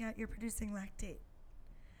working out, you're producing lactate.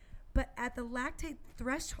 But at the lactate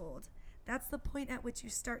threshold, that's the point at which you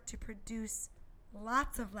start to produce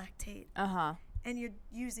lots of lactate. Uh-huh. And you're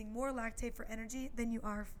using more lactate for energy than you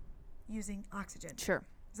are using oxygen. Sure.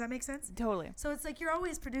 Does that make sense? Totally. So it's like you're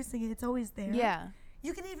always producing it. It's always there. Yeah.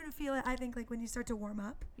 You can even feel it, I think, like when you start to warm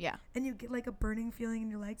up Yeah. and you get like a burning feeling in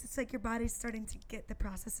your legs. It's like your body's starting to get the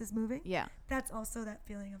processes moving. Yeah. That's also that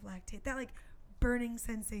feeling of lactate, that like burning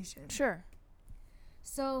sensation. Sure.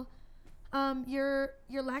 So your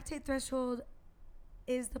lactate threshold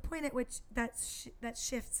is the point at which that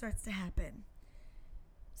shift starts to happen.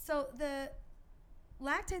 So the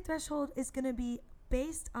lactate threshold is going to be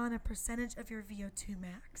based on a percentage of your VO2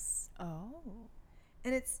 max. Oh.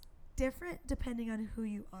 And it's different depending on who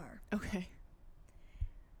you are. Okay.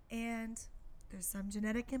 And there's some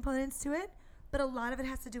genetic components to it, but a lot of it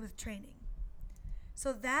has to do with training.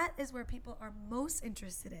 So that is where people are most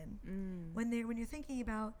interested in when you're thinking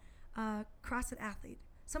about a CrossFit athlete.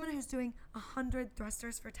 Someone who's doing 100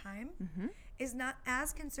 thrusters for time is not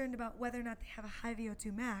as concerned about whether or not they have a high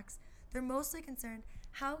VO2 max. They're mostly concerned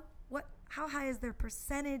how high is their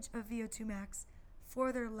percentage of VO2 max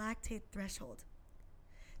for their lactate threshold.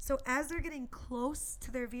 So as they're getting close to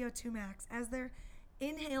their VO2 max, as they're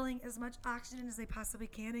inhaling as much oxygen as they possibly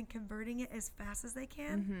can and converting it as fast as they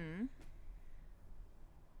can,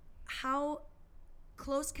 how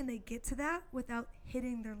close can they get to that without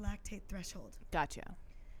hitting their lactate threshold? Gotcha.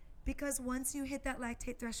 Because once you hit that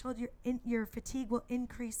lactate threshold, your fatigue will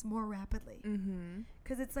increase more rapidly.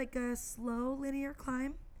 Because it's like a slow linear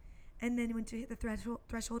climb, and then when you hit the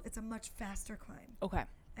threshold, it's a much faster climb. Okay.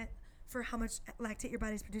 For how much lactate your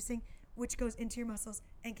body's producing, which goes into your muscles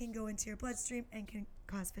and can go into your bloodstream and can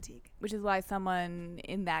cause fatigue. Which is why someone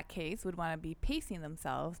in that case would want to be pacing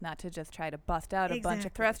themselves, not to just try to bust out a bunch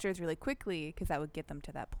of thrusters really quickly, because that would get them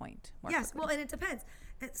to that point more Yes, quickly. well, and it depends.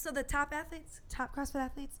 So the top CrossFit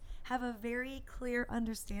athletes have a very clear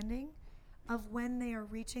understanding of when they are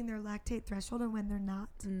reaching their lactate threshold and when they're not.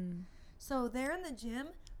 So they're in the gym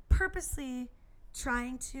purposely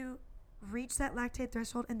trying to reach that lactate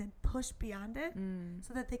threshold and then push beyond it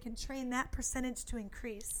so that they can train that percentage to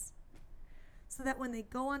increase, so that when they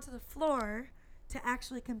go onto the floor to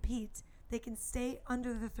actually compete, they can stay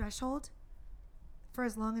under the threshold for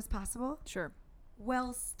as long as possible. Sure.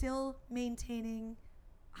 While still maintaining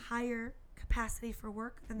higher capacity for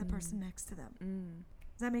work than the person next to them.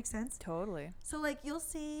 Does that make sense? Totally. So like you'll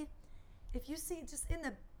see, if you see just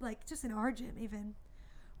in our gym even,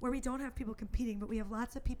 where we don't have people competing, but we have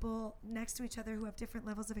lots of people next to each other who have different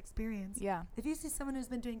levels of experience. Yeah. If you see someone who's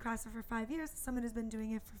been doing CrossFit for 5 years, someone who's been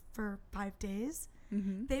doing it for 5 days,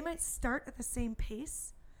 they might start at the same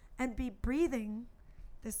pace and be breathing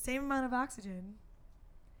the same amount of oxygen.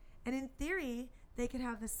 And in theory, they could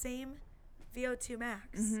have the same VO2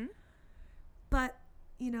 max. But,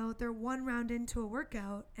 they're one round into a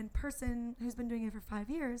workout, and person who's been doing it for 5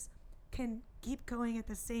 years can keep going at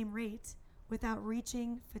the same rate without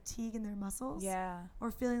reaching fatigue in their muscles. Yeah.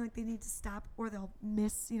 Or feeling like they need to stop, or they'll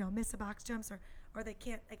miss a box jumps, or they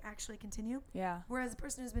can't actually continue. Yeah. Whereas a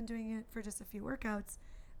person who's been doing it for just a few workouts,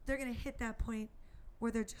 they're going to hit that point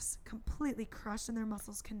where they're just completely crushed and their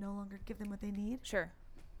muscles can no longer give them what they need. Sure.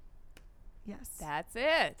 Yes. That's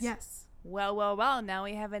it. Yes. Well. Now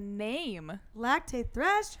we have a name. Lactate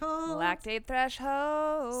threshold. Lactate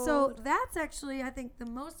threshold. So that's actually, I think, the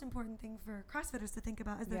most important thing for CrossFitters to think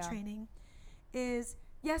about as they're training is,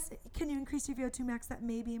 yes, can you increase your VO2 max? That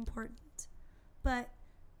may be important. But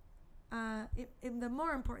the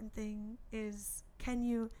more important thing is, can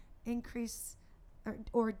you increase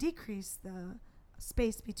or decrease the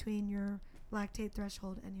space between your lactate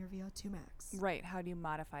threshold and your VO2 max? Right. How do you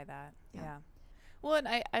modify that? Yeah. Well, and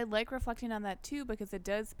I like reflecting on that too, because it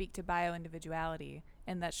does speak to bio-individuality,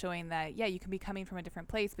 and that's showing that, yeah, you can be coming from a different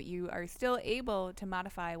place, but you are still able to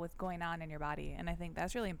modify what's going on in your body. And I think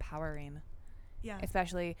that's really empowering. Yeah.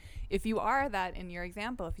 Especially if you are that, in your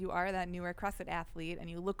example, if you are that newer CrossFit athlete and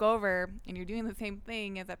you look over and you're doing the same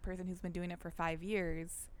thing as that person who's been doing it for 5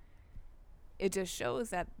 years, it just shows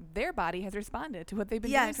that their body has responded to what they've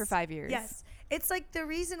been doing for 5 years. Yes. It's like the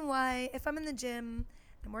reason why, if I'm in the gym,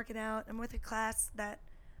 I'm working out, I'm with a class that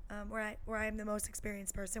where I am the most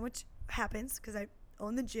experienced person, which happens because I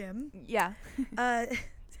own the gym. Yeah.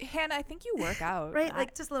 Hannah, I think you work out. Right?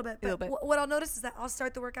 Like just a little bit. A little But bit. what I'll notice is that I'll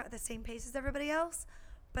start the workout at the same pace as everybody else,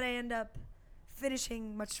 but I end up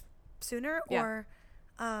finishing much sooner or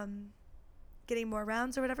getting more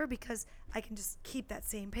rounds or whatever, because I can just keep that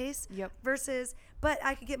same pace. Yep. But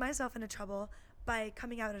I could get myself into trouble by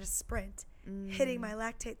coming out at a sprint, hitting my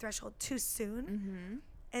lactate threshold too soon,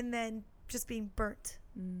 and then just being burnt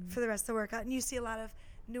for the rest of the workout. And you see a lot of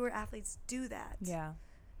newer athletes do that. Yeah.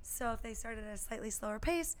 So if they started at a slightly slower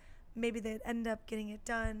pace, maybe they'd end up getting it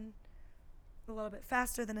done a little bit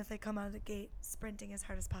faster than if they come out of the gate sprinting as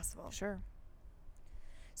hard as possible. Sure.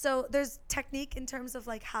 So there's technique in terms of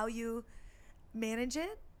like how you manage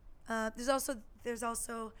it. There's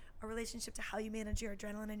also a relationship to how you manage your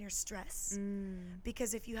adrenaline and your stress.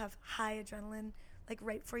 Because if you have high adrenaline, like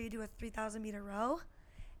right before you do a 3,000 meter row,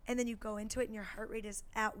 and then you go into it and your heart rate is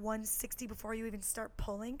at 160 before you even start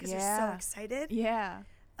pulling because you're so excited. Yeah.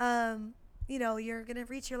 You're going to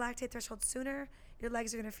reach your lactate threshold sooner. Your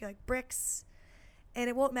legs are going to feel like bricks. And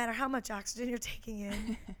it won't matter how much oxygen you're taking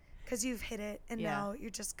in because you've hit it. And now you're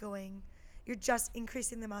just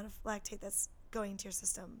increasing the amount of lactate that's going into your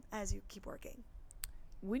system as you keep working.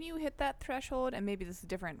 When you hit that threshold, and maybe this is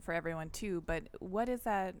different for everyone too, but what does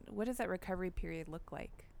that recovery period look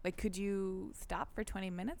like? Like, could you stop for 20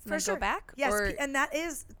 minutes and then go back? Yes, and that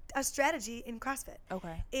is a strategy in CrossFit.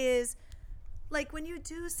 Okay. Is like when you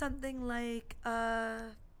do something like a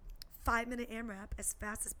 5-minute AMRAP as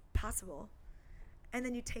fast as possible, and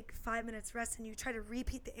then you take 5 minutes rest and you try to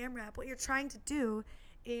repeat the AMRAP, what you're trying to do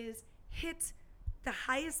is hit the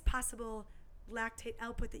highest possible lactate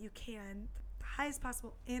output that you can, the highest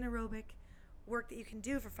possible anaerobic work that you can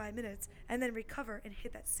do for 5 minutes, and then recover and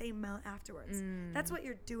hit that same amount afterwards. That's what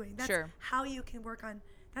you're doing. That's how you can work on.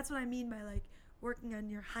 That's what I mean by like working on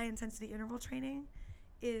your high intensity interval training,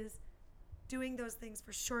 is doing those things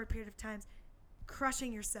for short period of times,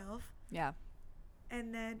 crushing yourself. Yeah.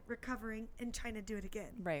 And then recovering and trying to do it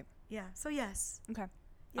again. Right. Yeah. So yes. Okay.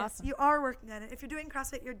 Yes, awesome. You are working on it. If you're doing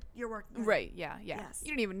CrossFit, you're working on it. Right. Yeah. Yes.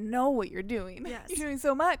 You don't even know what you're doing. Yes. You're doing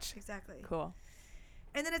so much. Exactly. Cool.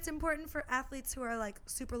 And then it's important for athletes who are like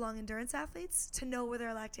super long endurance athletes to know where their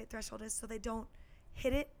lactate threshold is so they don't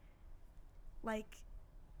hit it. Like,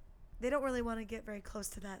 they don't really want to get very close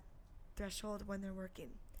to that threshold when they're working.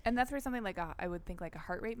 And that's where something like I would think like a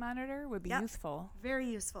heart rate monitor would be useful. Very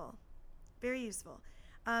useful. Very useful.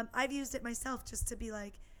 I've used it myself just to be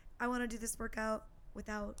like, I want to do this workout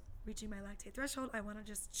without reaching my lactate threshold. I want to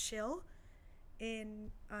just chill in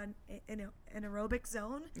an aerobic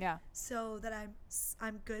zone. Yeah. So that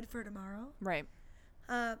I'm good for tomorrow. Right.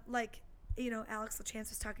 Alex LaChance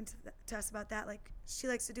was talking to us about that. Like, she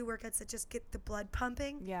likes to do workouts that just get the blood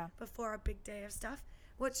pumping before a big day of stuff.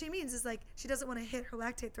 What she means is, like, she doesn't want to hit her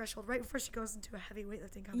lactate threshold right before she goes into a heavy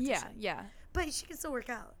weightlifting competition. Yeah, yeah. But she can still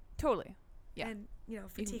work out. Totally. Yeah. And,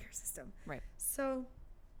 fatigue her system. Right. So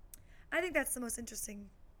I think that's the most interesting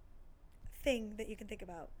thing that you can think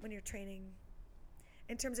about when you're training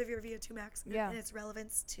in terms of your VO2 max and its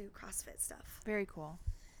relevance to CrossFit stuff. Very cool.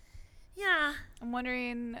 Yeah. I'm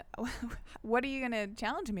wondering, what are you going to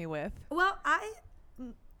challenge me with? Well,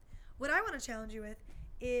 what I want to challenge you with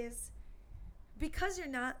is, because you're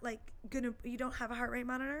not you don't have a heart rate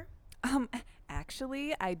monitor.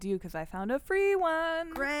 Actually, I do, because I found a free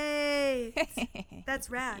one. Great. That's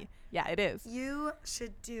rad. Yeah, it is. You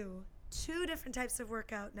should do 2 different types of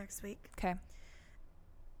workout next week. Okay.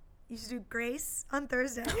 You should do Grace on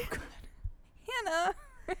Thursday. Oh, God. Hannah.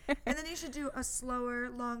 And then you should do a slower,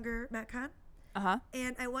 longer Metcon. Uh-huh.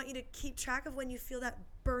 And I want you to keep track of when you feel that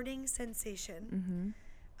burning sensation.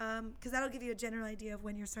 Mm-hmm. Because that'll give you a general idea of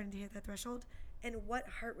when you're starting to hit that threshold and what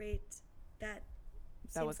heart rate that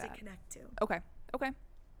seems to connect to. Okay.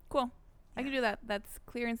 Cool. Yeah. I can do that. That's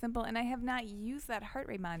clear and simple. And I have not used that heart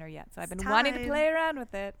rate monitor yet, so I've been wanting to play around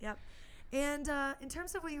with it. Yep. And in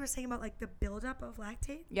terms of what you were saying about like the buildup of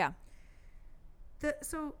lactate. Yeah.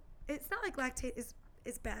 So it's not like lactate is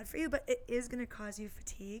bad for you, but it is going to cause you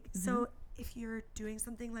fatigue. Mm-hmm. So if you're doing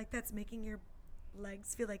something like that's making your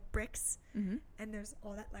legs feel like bricks, Mm-hmm. and there's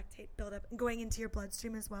all that lactate buildup and going into your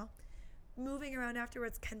bloodstream as well, moving around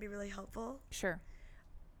afterwards can be really helpful. Sure.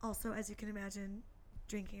 Also, as you can imagine,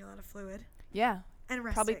 drinking a lot of fluid Yeah. and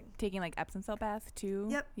resting. Probably taking like Epsom salt bath too.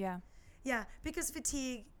 Yep. Yeah. Yeah, because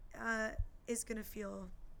fatigue is going to feel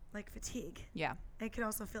like fatigue. Yeah. It can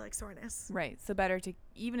also feel like soreness. Right. So better to,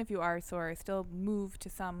 even if you are sore, still move to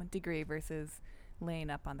some degree versus laying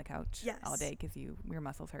up on the couch Yes. all day because your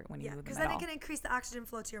muscles hurt when you Yeah, move them because at then all. it can increase the oxygen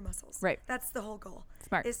flow to your muscles. Right. That's the whole goal.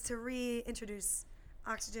 Smart. Is to reintroduce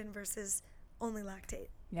oxygen versus only lactate.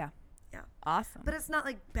 Yeah. Yeah. Awesome. But it's not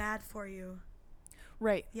like bad for you.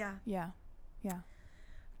 Right. Yeah. Yeah. Yeah.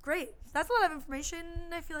 Great. That's a lot of information,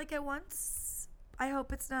 I feel like, at once. I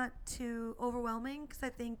hope it's not too overwhelming, because I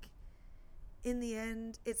think in the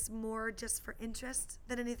end it's more just for interest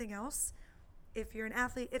than anything else. If you're an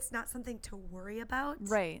athlete, it's not something to worry about.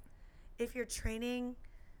 Right. If you're training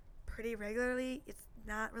pretty regularly, it's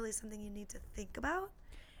not really something you need to think about.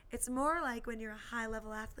 It's more like when you're a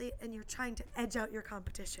high-level athlete and you're trying to edge out your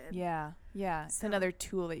competition. Yeah. Yeah. It's So another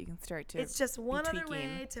tool that you can start to. It's just one other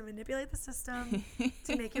tweaking. way to manipulate the system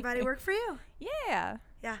to make your body work for you. Yeah.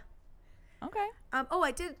 Yeah. Okay. I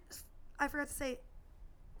forgot to say,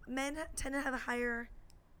 men tend to have a higher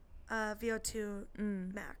VO2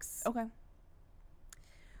 max. Okay.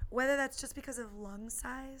 Whether that's just because of lung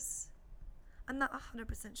size, I'm not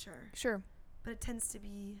 100% sure. Sure. But it tends to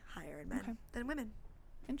be higher in men Okay. than women.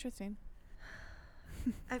 Interesting.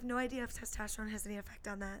 I have no idea if testosterone has any effect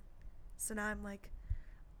on that. So now I'm like,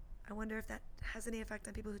 I wonder if that has any effect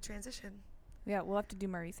on people who transition. Yeah, we'll have to do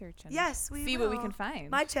more research and Yes, we see will. what we can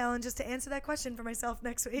find. My challenge is to answer that question for myself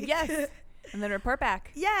next week. Yes. And then report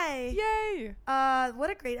back. Yay. Yay. What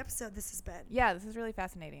a great episode this has been. Yeah, this is really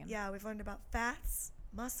fascinating. Yeah, we've learned about fats,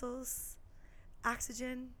 muscles,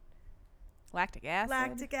 oxygen, Lactic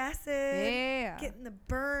acid. Yeah. Getting the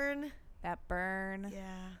burn. That burn. Yeah.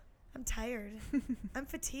 I'm tired. I'm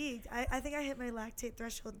fatigued. I think I hit my lactate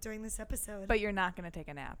threshold during this episode. But you're not going to take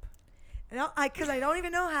a nap. Because I don't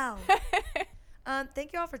even know how.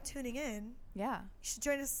 Thank you all for tuning in. Yeah. You should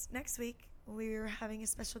join us next week. We're having a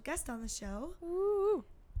special guest on the show. Woo.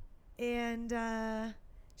 And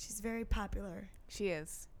she's very popular. She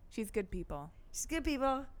is. She's good people. She's good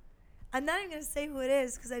people. I'm not even going to say who it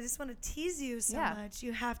is because I just want to tease you so much.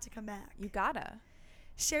 You have to come back. You gotta.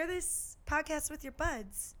 Share this podcast with your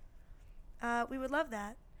buds. We would love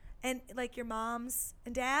that. And like your moms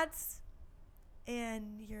and dads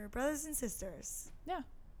and your brothers and sisters. Yeah.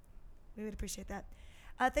 We would appreciate that.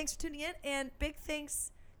 Thanks for tuning in. And big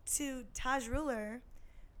thanks to Taj Ruler,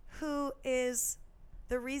 who is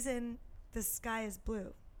the reason the sky is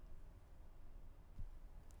blue.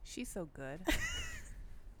 She's so good.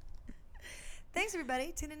 Thanks,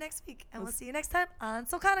 everybody. Tune in next week. And we'll see you next time on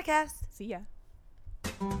SolkanaCast. See ya.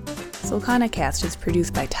 SolkanaCast is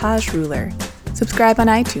produced by Taj Ruler. Subscribe on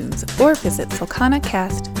iTunes or visit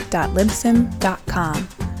solkanacast.libsyn.com.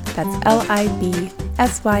 That's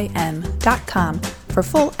LIBSYN.com for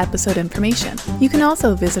full episode information. You can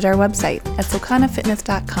also visit our website at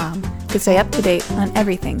solkanafitness.com to stay up to date on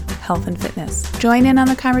everything health and fitness. Join in on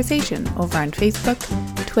the conversation over on Facebook,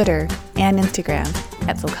 Twitter, and Instagram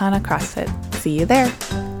at Solkana CrossFit. See you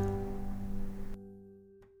there.